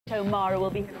So Mara will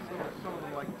be...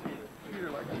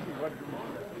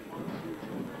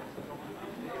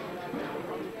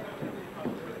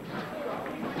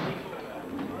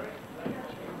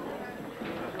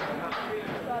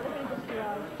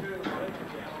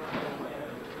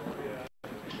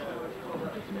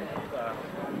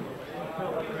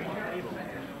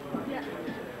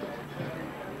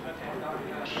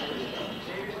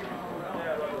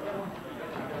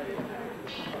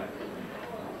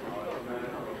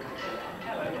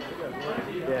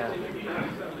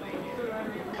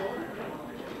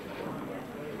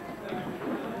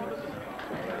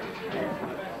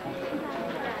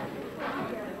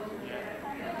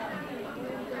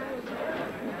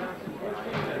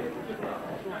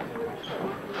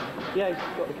 Yeah,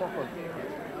 he's got the cap on.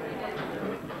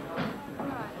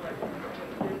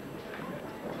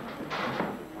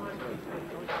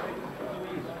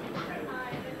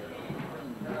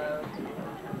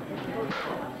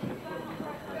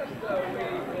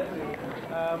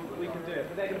 We can do it,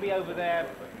 but they're going to be over there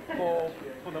for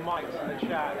the mics and the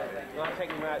chat, and I'll take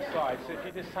them outside. So if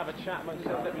you just have a chat amongst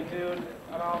yourselves, let me do,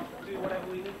 and I'll do whatever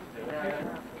we need to do.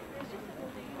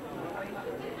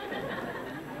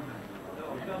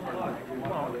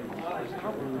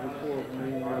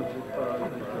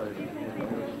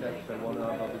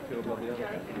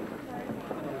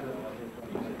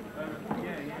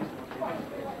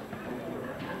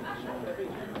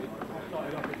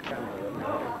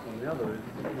 The other is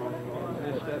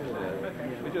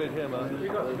we do it here, Mark. We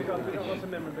got lots of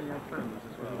memorabilia and cameras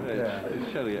as well. Yeah,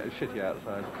 it's shitty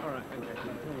outside. All right,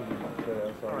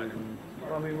 okay. All right.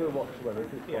 I mean, we'll watch the weather.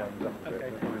 Yeah.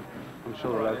 Okay. I'm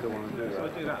sure the lads don't want to do So that.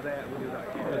 we'll do that there. We'll do that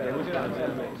here. Okay, we'll do that in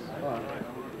 10 minutes. All right.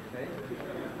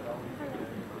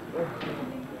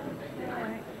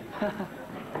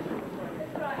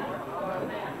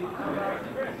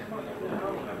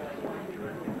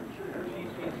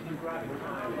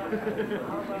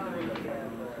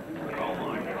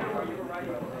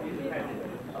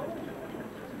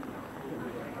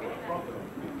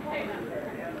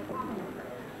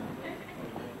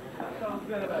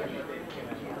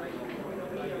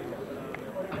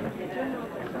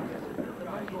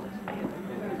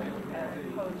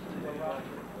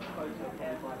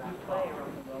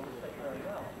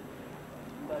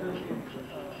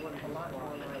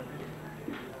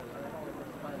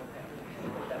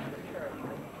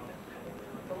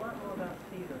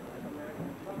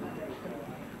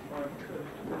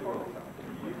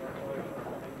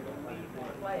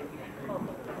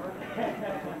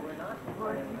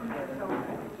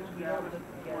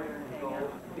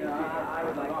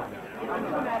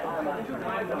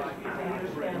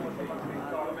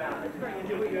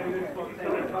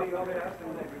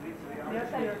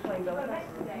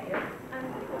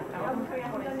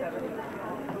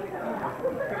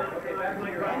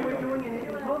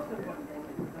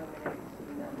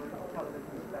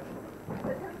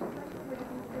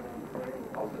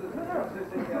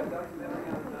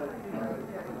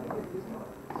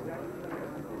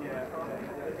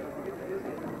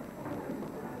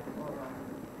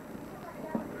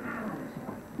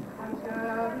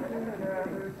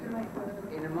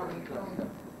 In a monkey cluster.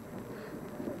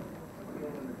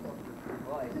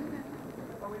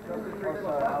 Also,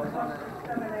 I was on a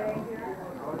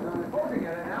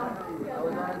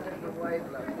different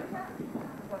wavelength.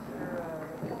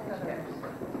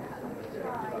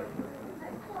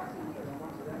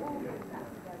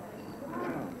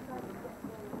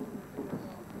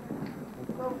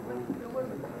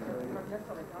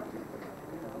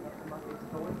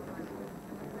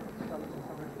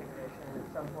 At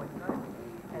some point in time,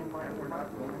 and we're not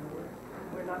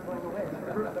going away. The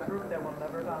group that will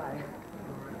never die.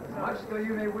 Much though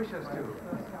you may wish us to.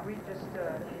 We just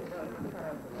kind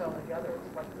of fell together.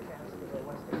 It's like the cast of the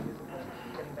West Indies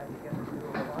getting back together to do a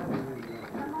revival.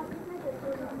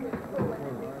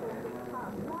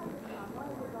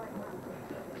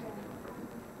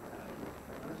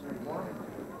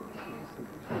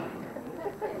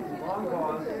 Long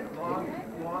pause,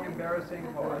 long embarrassing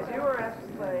pause. You were asked to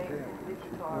play the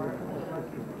guitar.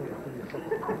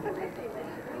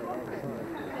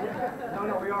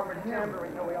 No, we offered him.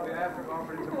 We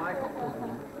offered it to Michael.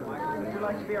 Would you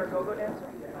like to be our go-go dancer?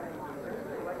 Would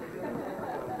you like to do it?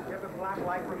 You have a black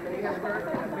light from me. We have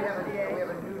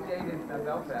a new date in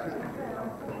Belfast.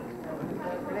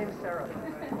 Her name's Sarah.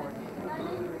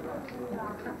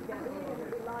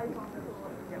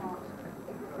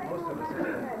 Most of us have.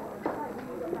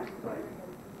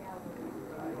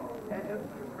 And it was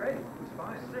great. It was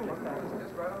fine. It was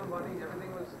just right on the money.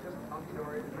 Everything was just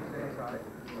hunky-dory.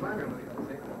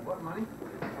 What money?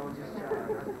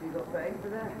 You go pay for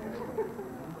that?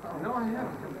 No, I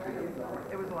haven't.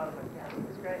 It was a lot of fun. Yeah, it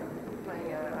was great.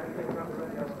 Playing, I played drums for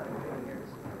the first time in 20 years.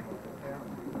 Yeah.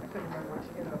 I couldn't remember which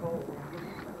in the whole.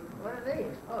 What are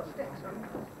these? Oh, sticks. Huh?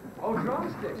 Oh,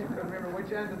 drumsticks. You couldn't remember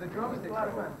which end of the It was drumsticks. a lot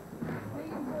of fun.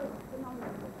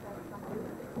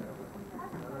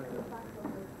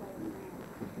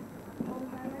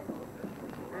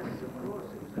 Yes, of course,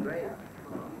 it was great.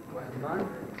 Was it fun?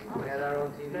 We had our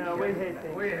own TV No, show. we hate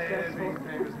things. We hated successful. being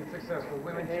famous and successful.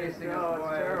 Women chasing us, Oh, it's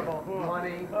wild, terrible.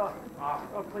 money,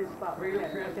 Oh, please stop. freedom I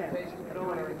of can't. transportation. I don't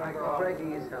want to anything like remember all.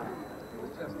 Breaking his heart. It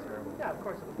was just terrible. Yeah, of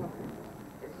course it was.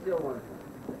 It's still wonderful.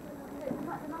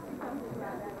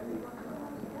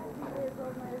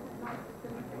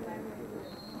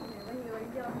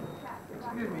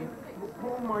 Excuse me,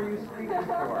 whom are you speaking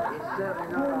for? It's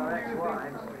certainly not our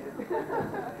ex-wives.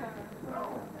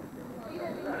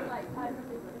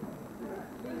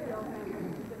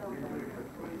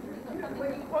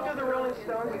 Well, do the Rolling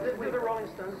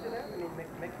Stones do that? I mean,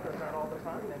 Mick does that all the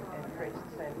time and creates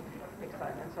the same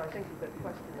excitement. So I think the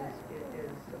question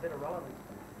is a bit irrelevant.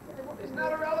 It's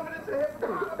not irrelevant, it's a hip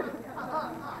hop.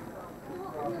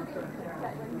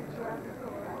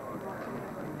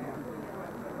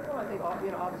 Well, I think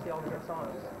obviously all good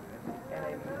songs and a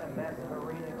massive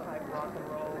arena type rock and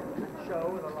roll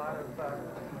show with a lot of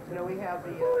we have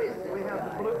the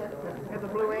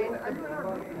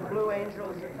Blue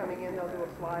Angels are coming in. They'll do a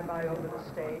flyby over the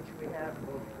stage. We have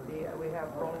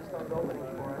Rolling Stones opening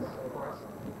for us, of course,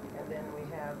 and then we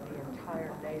have the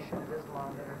entire nation of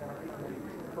Islam that are going to come and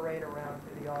parade around to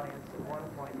the audience at one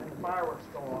point. And the fireworks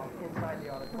go off inside the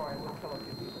auditorium. We'll kill a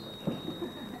few people.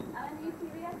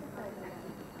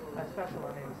 A special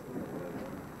on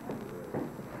ABC.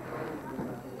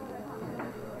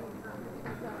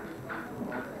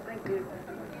 Thank you.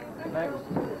 Thanks.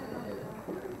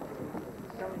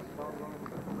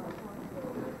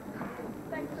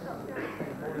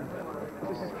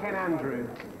 This is Ken Andrew.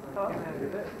 Oh. Ken Andrew.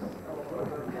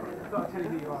 I've got to tell you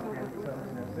who you are, Ken.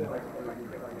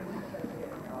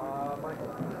 Michael.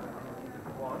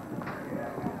 One.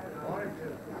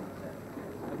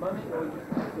 The money, or you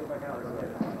just go back out?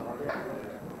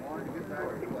 Wanted to get back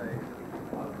to play.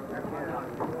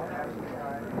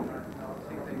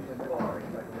 See things in the bar.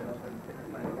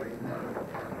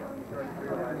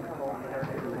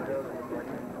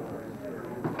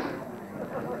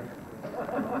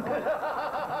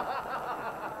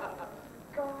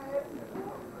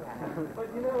 But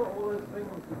you know, all those things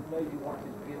that made you want to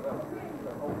give up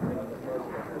the whole thing in the first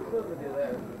place, we certainly do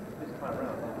that this time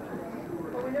around.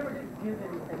 Well, we never did give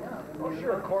anything up. Oh,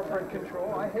 sure, corporate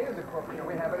control. I hated the corporate.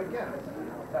 We have it again.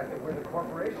 The fact that we're the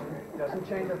corporation doesn't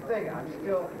change a thing. I'm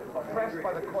still oppressed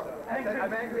by the corporate.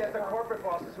 I'm angry at the corporate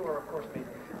bosses who are, of course, me.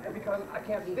 And because I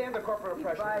can't stand the corporate He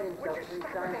oppression. fired himself 3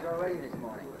 times already this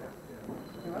morning.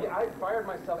 Yeah, I fired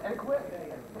myself and quit.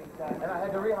 And I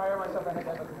had to rehire myself. I had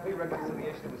to have a complete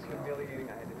reconciliation. It was humiliating.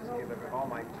 I had to just give everything. All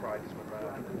my pride just went right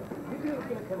out. You do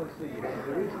going to come and see you.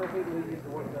 The original people who used to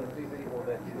work on TV or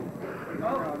their children.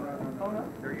 Oh, no.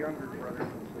 Their younger brothers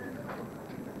and sisters.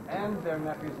 And their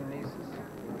nephews and nieces.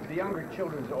 The younger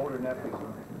children's older nephews.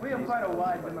 We have quite a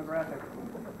wide demographic.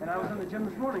 And I was in the gym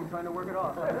this morning trying to work it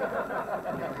off.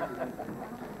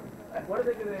 What are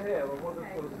they going to hear? Well, what are the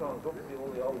sort of songs? Obviously,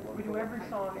 all the old ones. We do every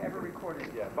song ever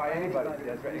recorded. Yeah, by anybody.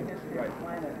 That's right. In the history of the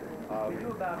planet. We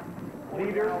do about 40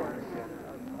 Leader. hours of stuff.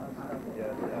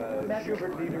 Yeah,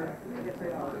 Schubert leader.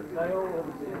 They all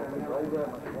obviously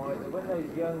older, much wiser. When those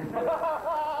young...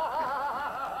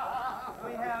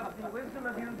 We have the wisdom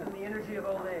of youth and the energy of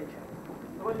old age.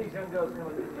 When these young girls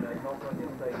come and, knock on your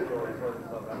stage door and throw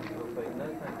themselves out, you'll say, no,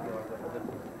 thank you, I've got this.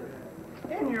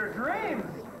 In your dreams!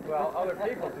 Well, other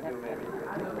people to do, maybe.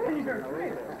 In your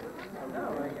dreams! No,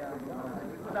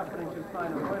 without putting too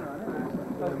fine a point on it.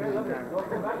 Okay, lovely.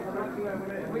 Welcome back to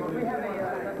 1908. We have a,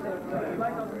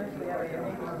 like also mentioned, we have a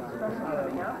ABC special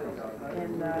coming out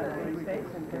in the States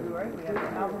in February. We have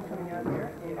an album coming out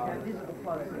here. And these are the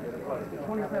plugs. The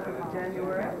 27th of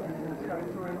January, and we're starting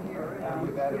touring here.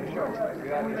 We've added a show.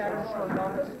 And we've added a show in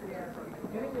August. Do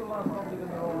you think you'll last longer than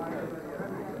the old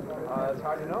It's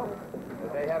hard to know.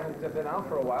 They haven't been out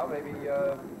for a while. Maybe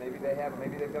they have.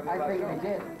 Maybe they've done the I last think show. they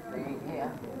did. They ain't here.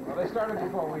 Well, they started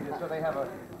before we did, so we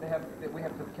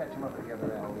have to catch them up together.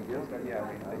 Yeah,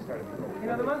 they started before. You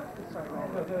know, the month... Sorry.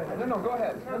 No, go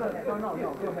ahead. No,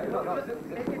 go ahead. No.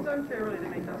 It's unfair really to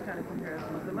make those kind of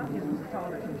comparisons. The Monkees was a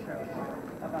television show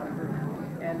about a group.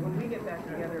 And when we get back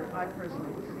together, I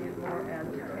personally see it more as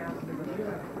a cast of a music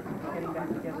getting back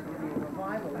together to be a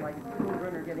revival, like Cool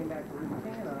Runner getting back to Ruth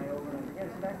King and I over and over again.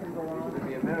 So that can go on.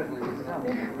 The American itself.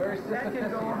 Very That can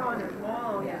go on as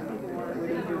long as people want to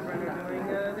see Cool Runner doing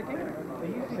the King. The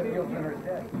UC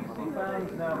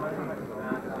fans now,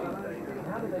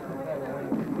 how do they compare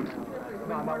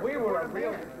No, we were a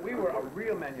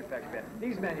real manufacturing band.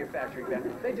 These manufacturing bands,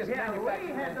 they just manufacture.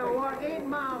 We had to walk 8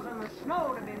 miles in the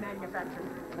snow to be manufactured.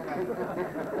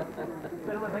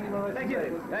 Gentlemen, thank you very much. Thank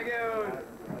you. Thank you.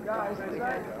 Guys, is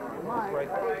that Great.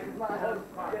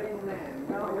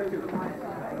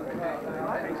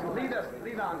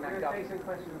 Lead on, Mac.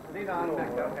 Lead on, Mac.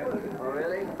 Oh,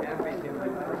 really? Gentlemen,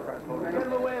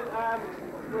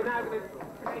 we're now going to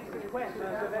take some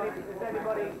questions. If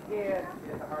anybody here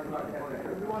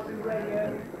who wants to radio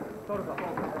photograph.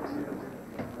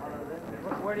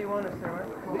 Where do you want us, sir?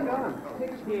 Lead on.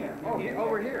 Here. Oh,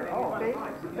 over here. Oh.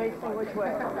 Facing which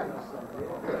way?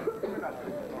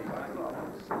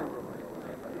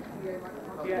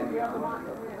 Yeah, do you have the mic?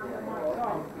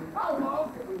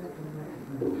 Hello!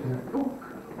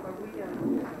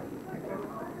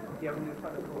 Yeah, we're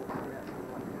trying to call.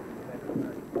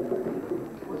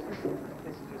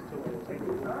 This is just talking.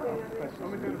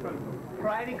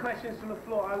 Right, any questions from the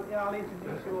floor? I'll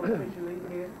introduce you all officially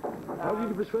here. How did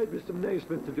you persuade Mr.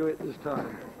 Naismith to do it this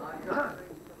time?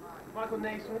 Michael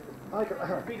Naismith,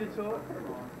 Peter Tork,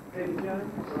 David Jones,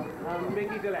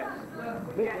 Mickey Gillette.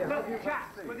 Yeah, look,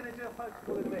 chaps, we're going to do a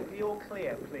protocol in a minute. Be all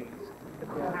clear, please. If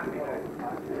we're happy there.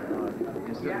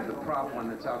 Instead of the prop one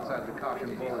that's outside the cock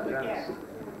and bull in Venice,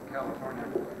 California.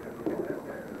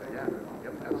 Yeah,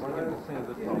 yep, absolutely.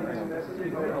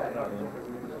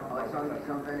 Oh, it's on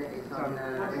Venice. It's on.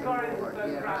 I'm sorry, this is so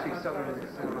yeah, scrappy. Actually, Southern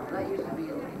Cinema. That used to be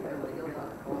in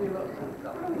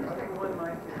One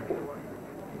mic.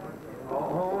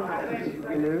 Oh,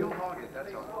 Don't hog it,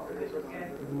 that's all.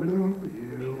 blue,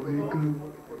 here we go.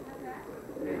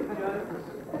 David Jones,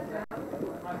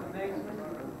 Michael Naismith,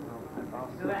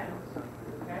 Gillette.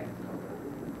 Okay?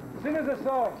 Sing us a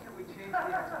song.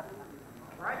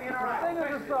 Write me an article. Sing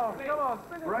us a song. Come on,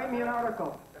 sing us. Write me an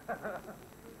article.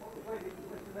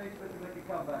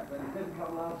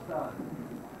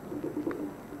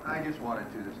 I just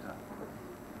wanted to this time.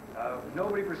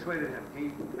 Nobody persuaded him. He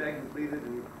begged and pleaded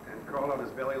and crawled on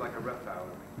his belly like a reptile.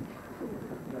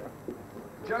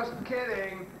 Just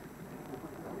kidding.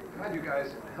 God, you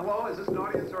guys. Hello, is this an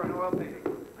audience or an oil painting?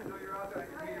 I know you're out there.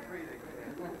 I can hear you breathing.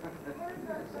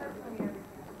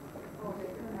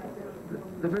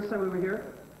 The first time we were here?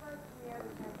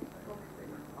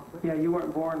 Yeah, you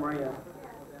weren't born, were you?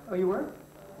 Oh, you weren't?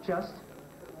 Just?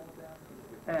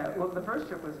 Well, the first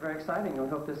trip was very exciting. We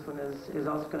hope this one is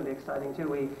also going to be exciting, too.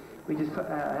 We just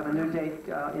have a new date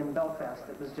in Belfast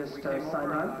that was just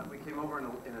signed on. We came over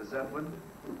in a Zeppelin.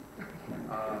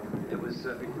 It was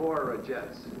before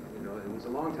jets. You know, it was a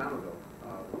long time ago.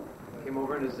 Came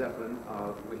over in a Zeppelin.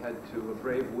 We had to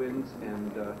brave winds,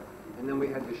 and then we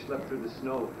had to schlep through the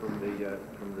snow from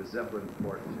the Zeppelin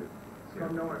port to.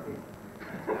 From nowhere, Pete.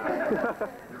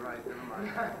 You're right. Never mind.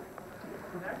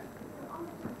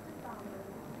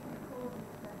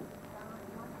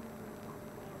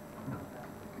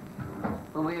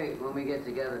 When we get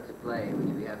together to play,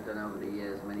 which we have done over the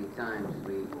years many times,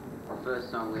 the first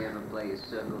song we ever play is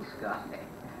Circle Sky,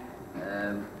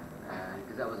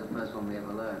 because that was the first one we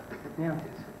ever learned. Yeah.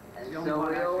 And so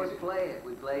we always play it.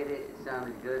 We played it, it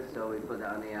sounded good, so we put it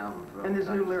on the album. And there's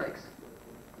new lyrics.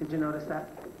 Did you notice that?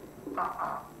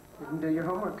 Didn't do your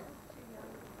homework.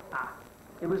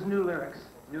 It was new lyrics.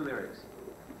 New lyrics.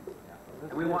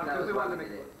 And we wanted to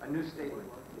make a new statement.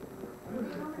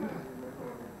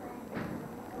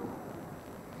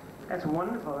 That's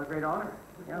wonderful, a great honor.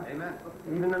 Yeah. Amen.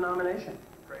 Even a nomination.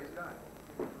 Praise God.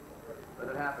 Let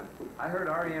it happen. I heard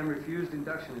REM refused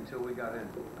induction until we got in.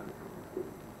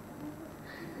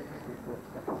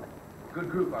 Good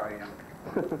group, REM.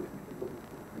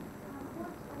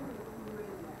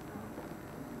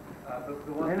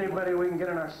 The ones Anybody we can get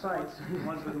in our sights. the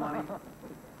ones with money.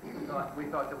 We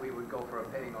thought that we would go for a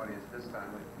paying audience this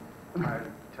time. We tried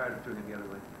to tune in the other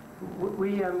way.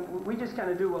 We just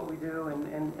kind of do what we do,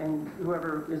 and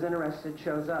whoever is interested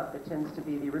shows up. It tends to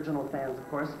be the original fans, of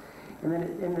course, and then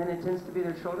it tends to be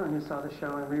their children who saw the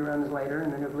show in reruns later,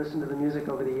 and then who've listened to the music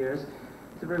over the years.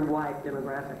 It's a very wide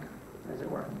demographic, as it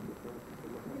were.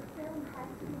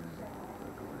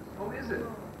 Oh, is it?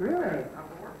 Really?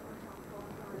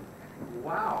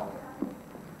 Wow.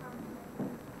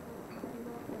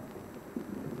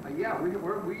 Yeah, we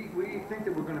think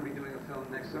that we're going to be doing a film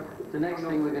next summer. The next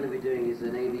thing we're going to be doing is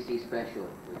an ABC special,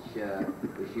 which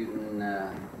we're shooting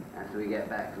after we get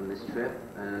back from this trip,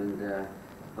 and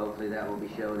hopefully that will be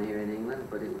shown here in England,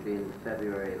 but it will be in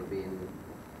February. It will be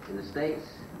in the States,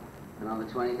 And on the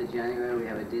 20th of January, we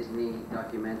have a Disney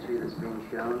documentary that's being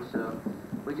shown. So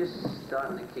we're just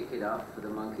starting to kick it off for the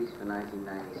Monkees for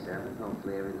 1997.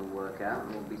 Hopefully everything will work out,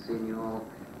 and we'll be seeing you all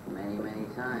many, many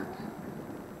times.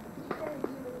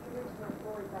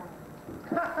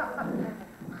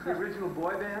 The original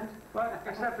boy band? Well,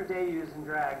 except for day use and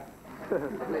drag.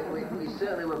 We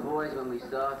certainly were boys when we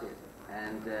started,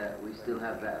 and we still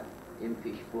have that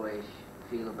impish, boyish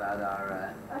feel about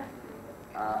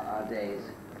our days.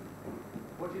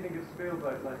 What do you think of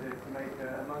Spielberg's idea to make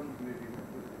a Monkees movie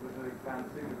with the band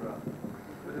Supergrass?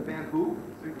 With the band who?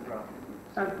 Supergrass.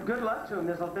 Good luck to them.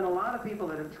 There's been a lot of people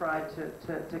that have tried to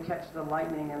catch the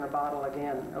lightning in a bottle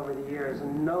again over the years,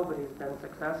 and nobody's been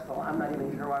successful. I'm not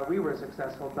even sure why we were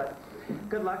successful, but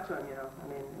good luck to them, you know. I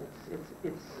mean,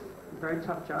 it's a very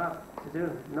tough job to do.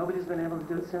 Nobody's been able to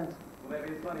do it since. Well,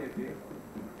 maybe it's funny as you.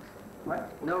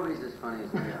 What? Nobody's as funny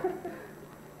as me.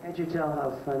 Can't you tell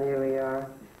how funny we are?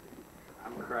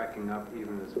 I'm cracking up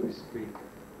even as we speak.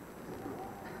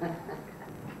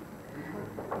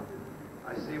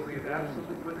 I see we've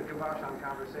absolutely put the kibosh on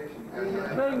conversation.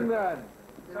 Sing then!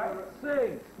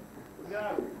 Sing!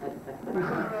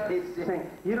 Saying,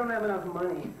 you don't have enough money.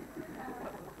 You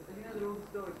know there are all the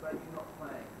stories about you not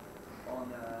playing on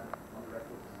the record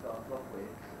to start off with.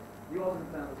 You often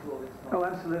found the tour this time. Oh,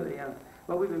 absolutely, yeah.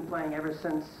 Well, we've been playing ever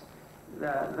since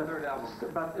the third album.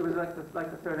 About, it was like the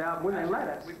third album when they let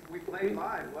us. We played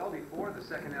live well before the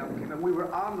second album came out. We were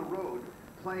on the road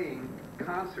playing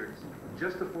concerts,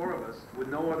 just the four of us, with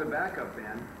no other backup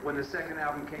band, when the second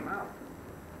album came out.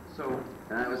 So,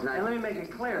 And that was nice. And let me make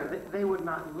it clear that they would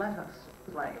not let us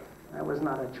play. That was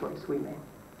not a choice we made.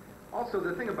 also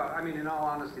the thing about, I mean, in all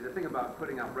honesty, the thing about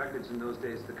putting out records in those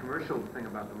days, the commercial thing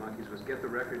about the Monkees was get the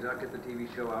records out, get the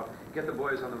TV show out, get the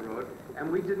boys on the road,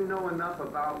 and we didn't know enough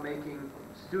about making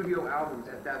studio albums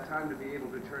at that time to be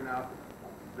able to turn out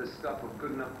the stuff of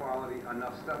good enough quality,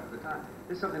 enough stuff at the time.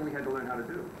 It's something we had to learn how to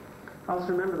do. Also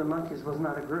remember, the Monkees was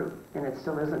not a group, and it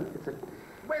still isn't. It's a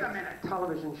Wait a minute!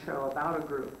 television show about a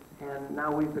group, and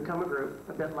now we've become a group,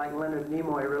 a bit like Leonard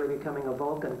Nimoy really becoming a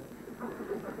Vulcan.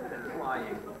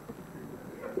 Flying.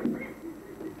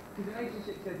 Because in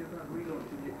 86 said you're going to relaunch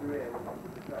your career.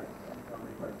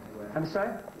 I'm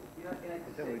sorry? You know, in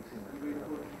 86 you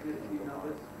re-recorded a few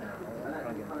numbers, and that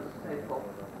kind of stayed pop.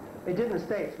 It did in the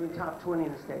States. We top 20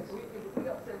 in the States. We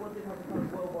upset what did have the kind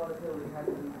of worldwide appeal that it had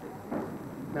in the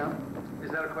 60s. No? Is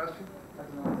that a question?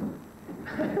 That's an answer.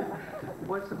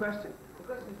 What's the question? The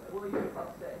question is, were you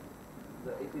upset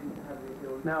that it didn't have the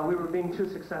appeal? No, we were being too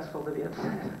successful to be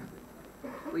upset.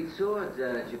 We toured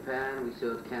Japan, we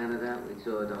toured Canada, we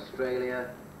toured Australia,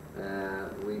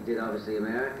 we did obviously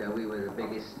America. We were the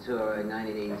biggest tour in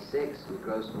 1986. We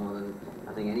grossed more than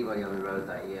I think anybody on the road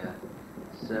that year.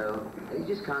 So you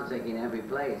just can't take in every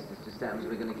place. It just happens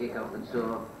we're going to kick off the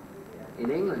tour in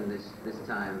England this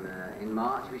time. In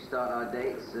March we start our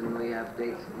dates, and we have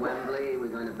dates at Wembley. We're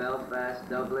going to Belfast,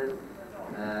 Dublin,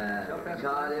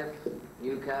 Cardiff,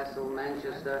 Newcastle,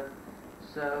 Manchester.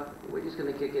 So we're just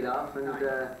going to kick it off, and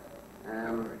The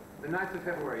 9th of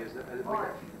February is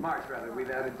March, rather. We've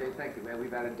added dates. Thank you, man.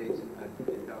 We've added dates in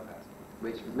Belfast.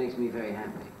 which makes me very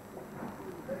happy.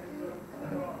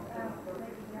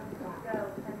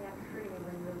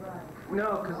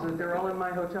 No, because they're all in my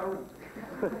hotel room.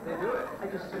 They do it.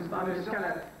 I'm just kind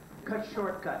of cut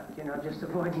shortcut, you know, just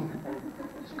avoiding the thing.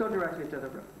 Just go directly to the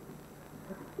room.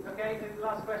 Okay, the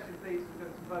last question, please. We've got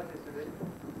some photos of it.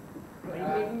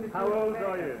 How old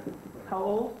are you? How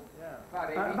old? Yeah.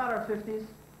 About our 50s.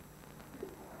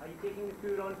 Are you taking the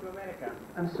tour on to America?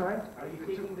 I'm sorry? Are you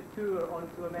taking the tour on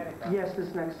to America? Yes,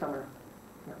 this next summer.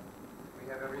 Yeah. We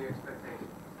have every expectation.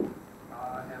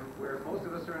 And where most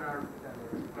of us are in our...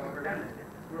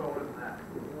 We're older than that.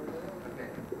 Okay.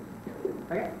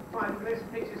 Okay? Fine, there's some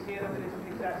pictures here, and there's some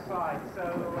pictures outside. So,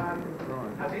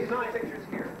 these nice pictures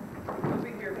here. We'll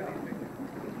be here for these pictures.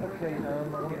 Okay, I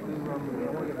want to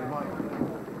get the mic.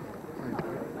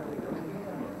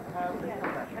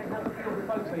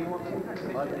 Photo, you want them to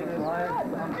I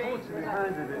unfortunately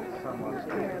handed it to someone. Here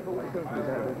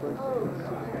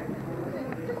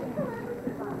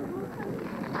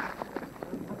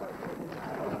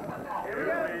we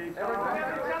go.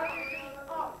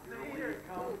 Here it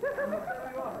comes.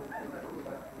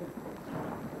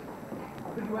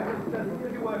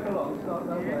 Could you work along? Start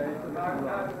that way.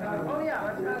 Oh,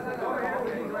 yeah.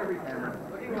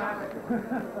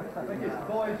 Thank you.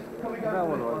 Boys, can we go? No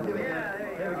one. Here we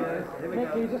go.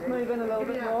 Nicky, just move in a little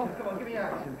bit more. Come on, give me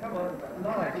action. Come on.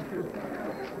 Nice.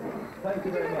 Thank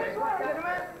you very much. Right,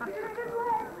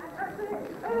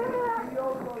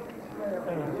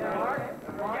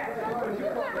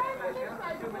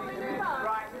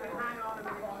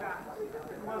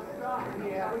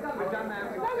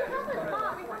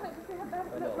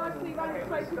 look nicely round this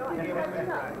way, so you can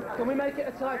up. Can we make it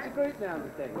a tighter group now, do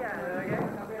you think?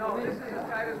 No, this is as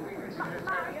tight as we can.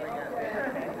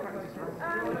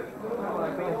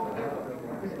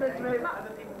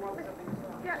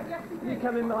 You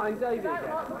come in behind Davey again.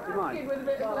 Do you mind? With a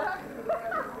bit of luck.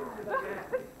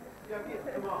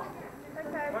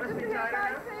 Okay, Want us to be just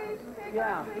tighter here,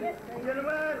 now? please. Yeah.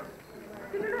 Gentlemen!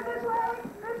 Can you look this way?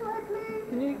 This way, please.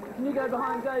 Can you go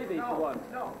behind Davey for one?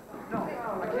 No,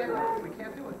 I can't do it. We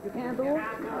can't do it. You can't do it?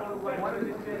 We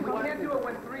can't do it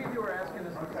when three of you are asking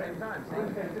us at the same time.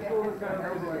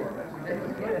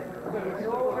 It's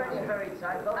already very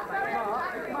tight. Look,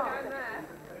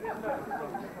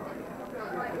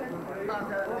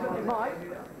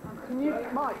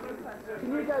 Mike,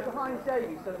 can you go behind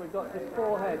Davey so that we've got just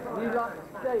four heads?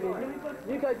 Davey,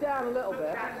 you go down a little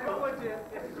bit.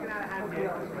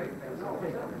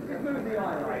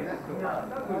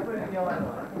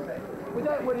 We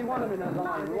don't really want them in a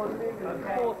line. We want them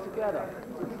four together.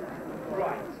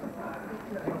 Right.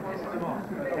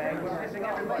 Okay, we're missing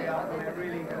everybody up and they're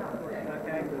really good.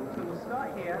 Okay, so we'll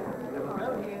start here, then we'll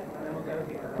go here, and then we'll go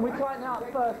here. Can we tighten out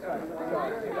first, though?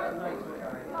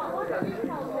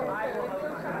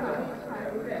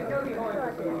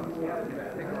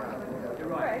 You're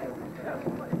right.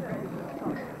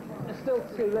 It's still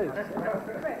too loose.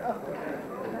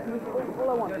 All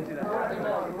I want is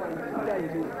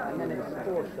Davey, and then it's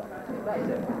four shots. That's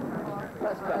it.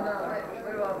 That's better.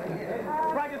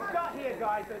 Right, just start here,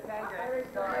 guys, okay?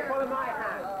 Follow my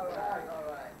hand.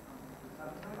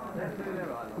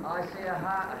 I see a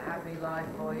happy life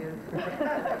for you.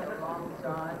 A long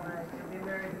time. You've been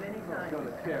married many times.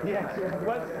 Yes,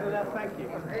 once, thank you.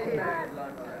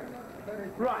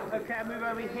 Right, okay, I'll move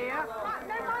over here.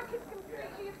 No, Mike is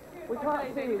completely We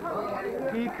can't see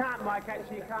you. You can't, Mike,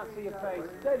 actually, you can't see your face.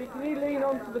 Davey, can you lean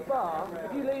onto the bar?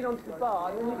 If you lean onto the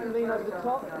bar, then you can lean over the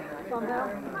top somehow.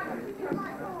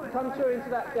 Come through into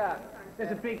that gap.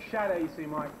 There's a big shadow, you see,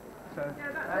 Mike. So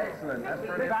Excellent. That's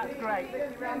brilliant. that's great.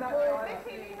 That's it,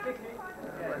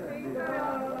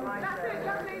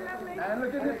 lovely, lovely. And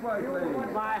look at this way,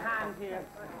 please. My hand here.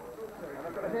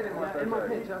 In my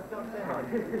picture.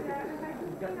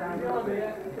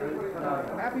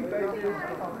 Happy faces.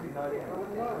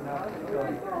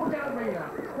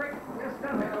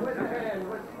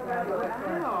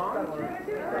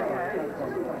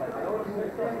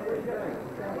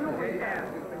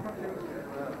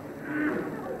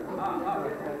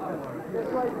 This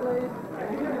way, please.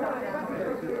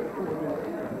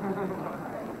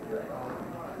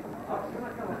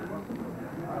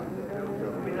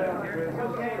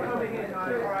 Okay, over here,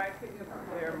 guys. All right.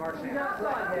 Here, Mark.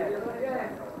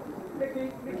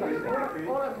 Mickey,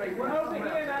 We're over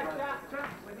here now, chap.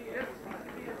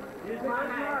 Here's my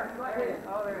hand. Right here.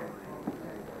 Oh, there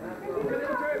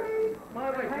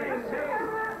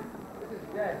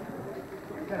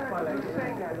That's my lady.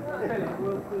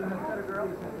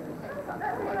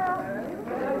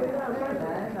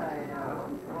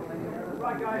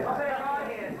 Right, guys, I'll take our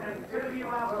hand, and two of you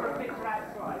ask for a picture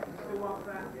outside. Still want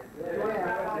that?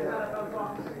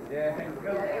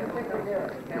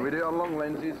 Can we do it on long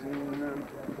lenses and...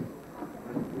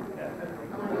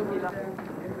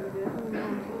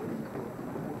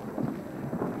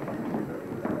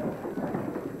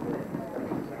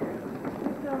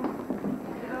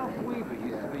 Weaver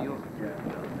used to be your...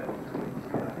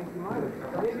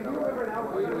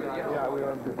 Yeah, we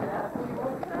are.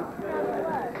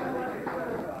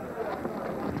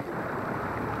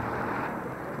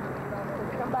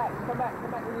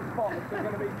 come back to this spot. It's going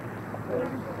to be...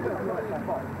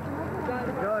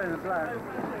 Go in the black.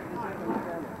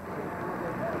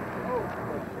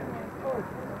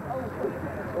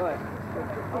 Right.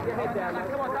 Put your head down.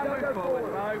 Come on, don't move forward,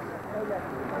 Mo.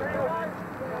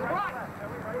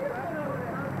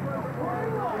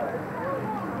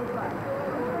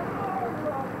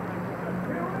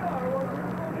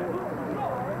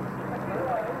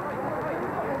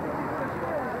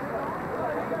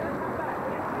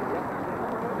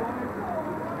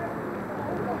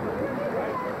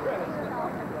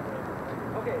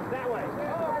 Okay, that way.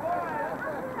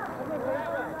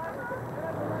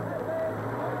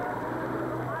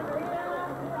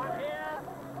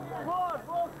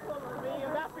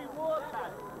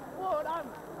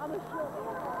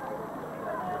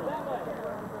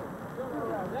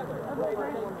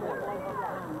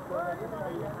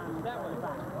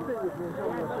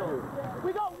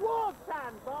 We got Ward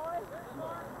Tan, boys!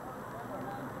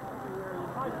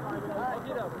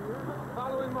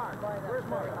 Following Mark. Where's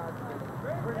Mark?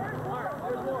 Where's Mark?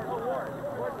 Where's Ward? Oh, Ward.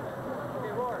 Ward.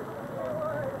 Okay, Ward.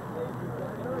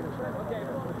 Okay,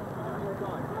 Ward's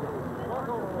on. Walk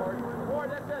over, Ward. Ward,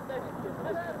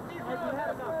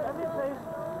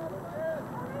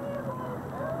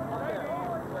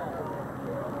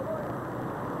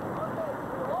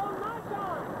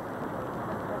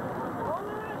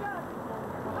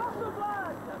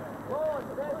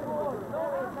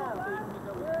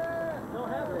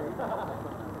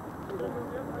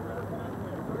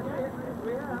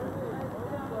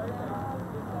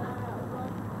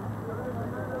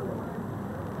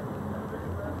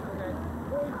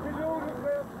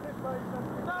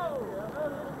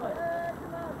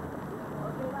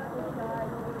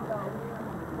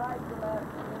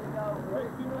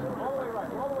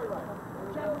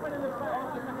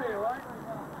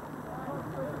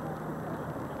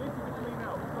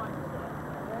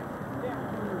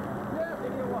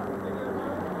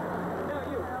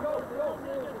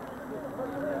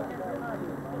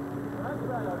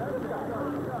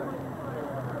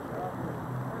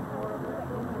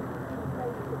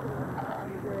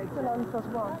 Excellent as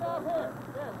well.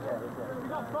 We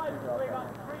got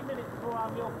 3 minutes for our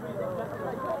meal free.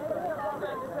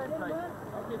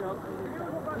 You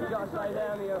got to stay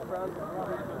down here, Fran.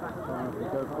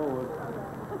 Go forward.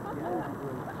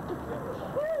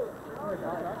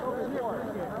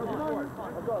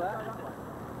 I've got that.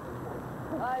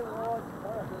 I would.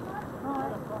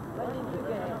 When did you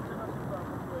get it?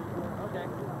 Okay.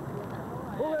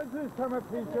 Pull into this camera,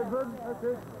 please, children. That's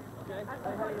it. Okay.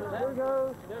 There we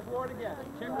go. There's Ward again.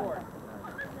 Check Ward.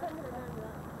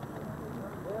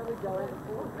 There we go.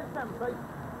 This time, please.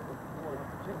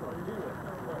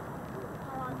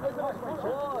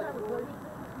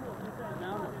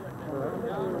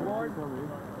 Down, Ward.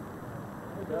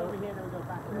 We go over here, then we go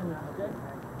back. Okay?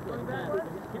 Going back.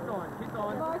 Keep going. Keep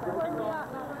going. Keep going.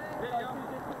 Video.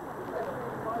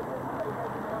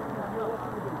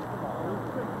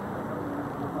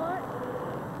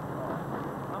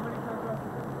 How many times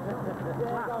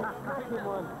Second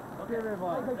one. Give me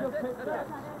one. Okay, just pick that.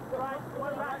 Right,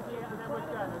 one back here, and then we're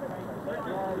done,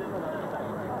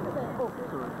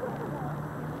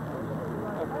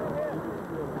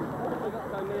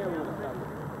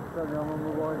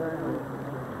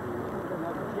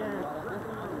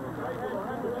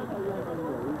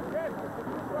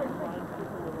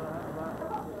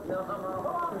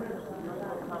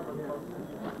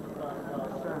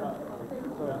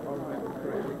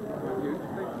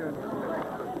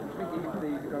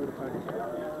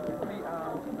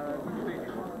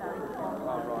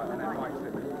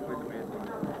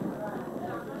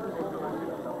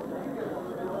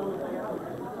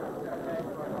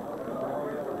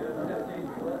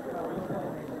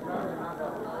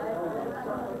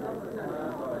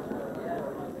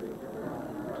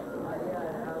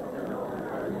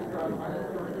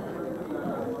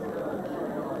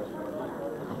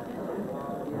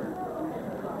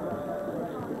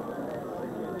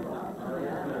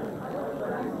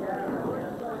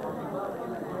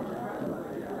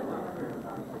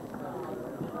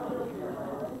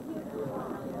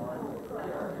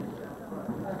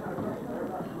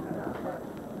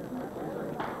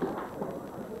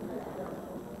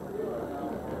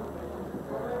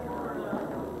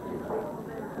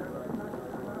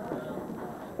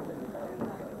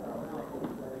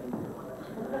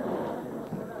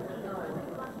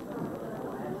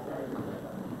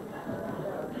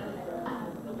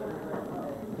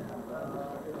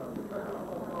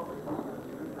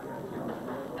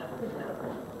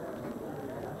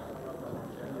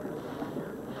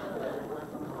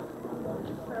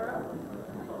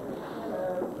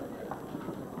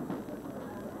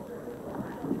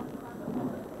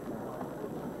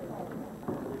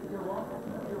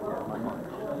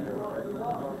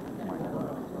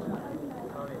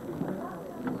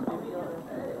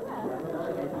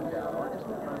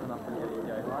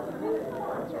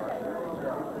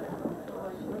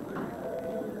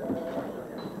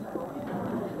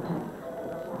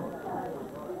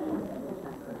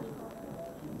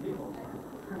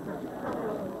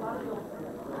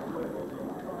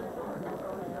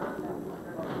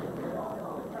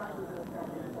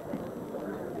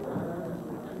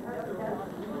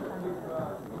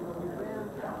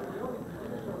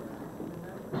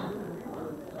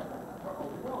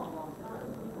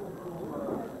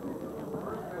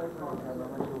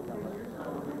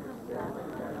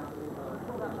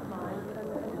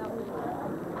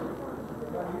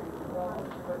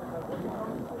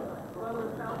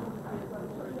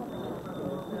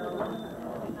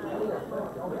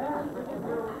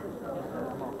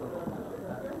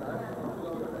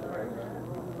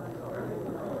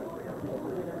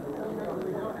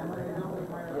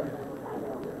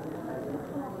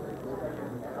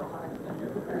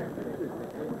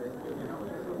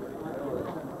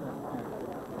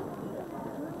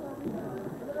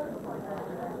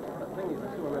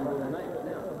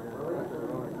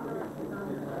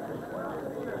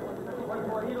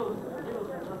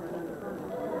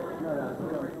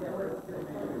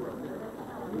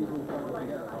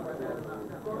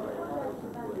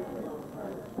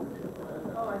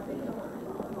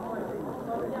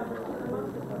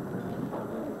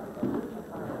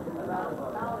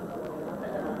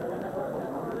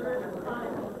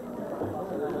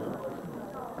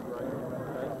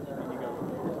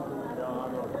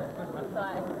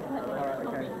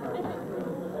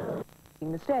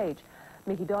 The stage.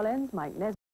 Mickey Dolenz, Mike Nes.